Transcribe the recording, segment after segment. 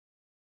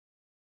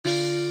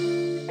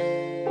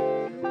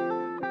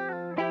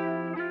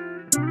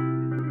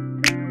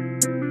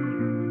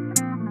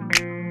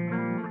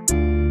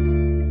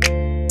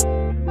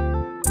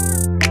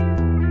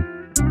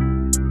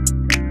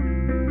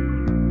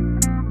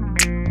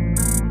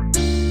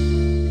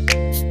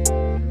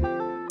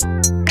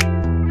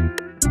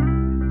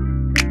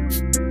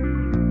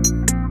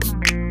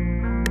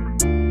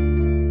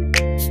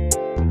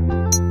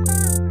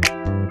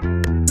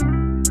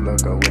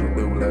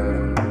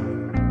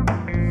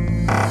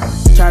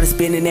to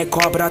spin in that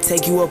car, but I'll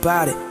take you up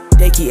out it.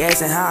 They keep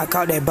asking how I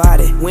caught that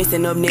body.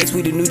 Winston up next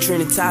with a new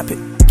trending topic.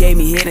 Gave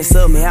me head and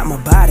subbed me out my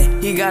body.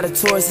 He got a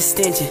Taurus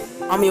extension.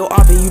 I'm your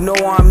op and you know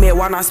where I'm at,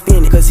 why not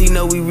spin it? Cause he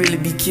know we really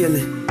be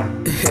killing.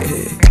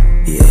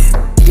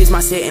 Yeah. This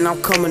my set and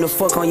I'm coming to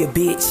fuck on your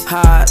bitch.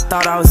 Ha,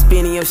 thought I was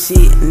spinning your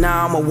shit.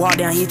 Nah, I'ma walk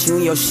down, hit you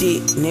in your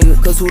shit,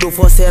 nigga. Cause who the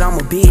fuck said I'm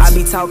a bitch? I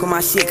be talking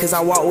my shit cause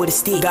I walk with a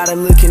stick. Gotta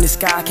look in the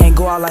sky, I can't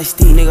go out like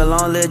stick. Nigga,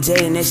 long little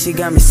Jay and that shit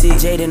got me sick.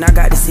 Jaden, I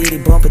got the city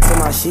bumping to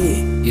my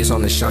shit. It's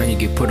on the shine, you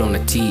get put on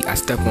the tee. I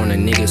step on a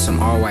nigga,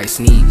 some all white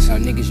sneaks. Y'all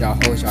niggas, y'all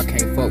hoes, y'all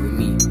can't fuck with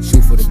me.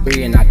 Shoot for the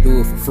 3 and I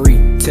do it for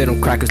free. Tell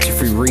them crackers to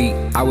free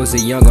read. I was a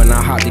young one,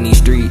 I hopped in these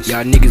streets.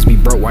 Y'all niggas be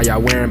broke while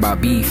y'all worrying about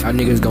beef. Y'all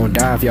niggas gon'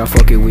 die if y'all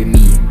fuckin' with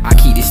me. I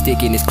keep this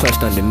stick and it's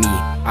clutched under me.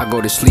 I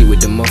go to sleep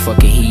with the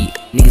motherfucking heat.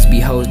 Niggas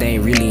be hoes, they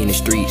ain't really in the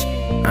streets.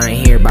 I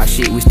ain't hear about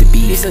shit, what's the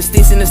beef? This some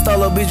sticks in the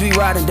stolo, bitch, we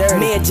riding dirty.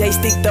 Me and Jay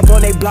sticked up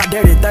on they block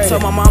dirty 30. So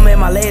my mama and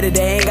my lady,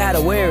 they ain't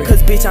gotta wear it.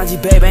 Cause bitch, I'm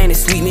Gbaby, ain't a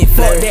sweet mint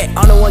flirt. Fuck that,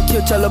 I'm the one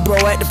kill your little bro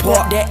at the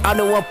park. That, I'm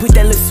the one put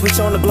that little switch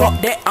on the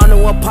Glock. That, I'm the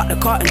one pop the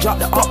car and drop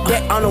the op.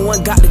 That, I'm the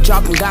one got the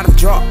drop and got him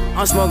drop.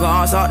 I'm smoking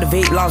arms out the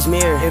vape, lost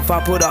mirror. If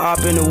I put a op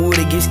in the wood,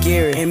 it get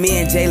scary. And me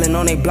and Jalen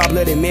on they block,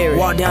 bloody married.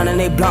 Walk down and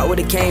they block with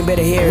a cane,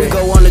 better hear it. We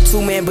go on the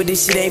 2-man, but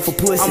this shit ain't for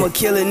pussy. I'ma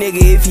kill a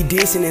nigga if he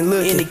dissing and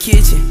looking in the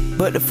kitchen,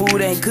 but the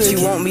food ain't cooking.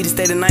 She want me to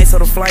stay the night, so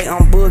the flight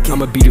I'm booking.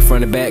 I'ma beat her from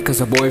the back cause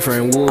her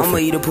boyfriend wolf. I'ma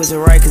eat her pussy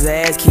right cause her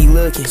ass keep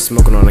looking.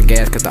 Smoking on the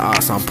gas cause the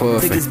ox I'm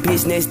puffing. Look this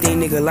bitch next thing,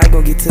 nigga, like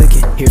gon' get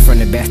tookin'. Here from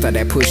the back, start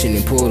that pushing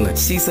and pulling.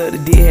 She sucked the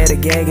dick, had a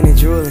gagging and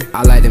drooling.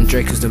 I like them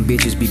Drake cause them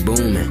bitches be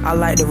booming. I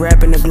like the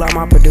rap and the Glock,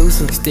 my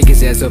producer. Stick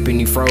his ass up and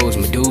he froze,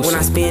 Medusa. When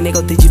I spin, they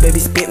gon' think Gbaby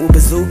spit with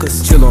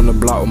bazookas. Chill on the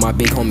block with my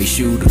big homie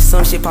shooter.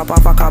 Some shit pop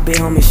off, I call big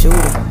homie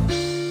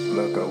shooter.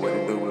 Look away.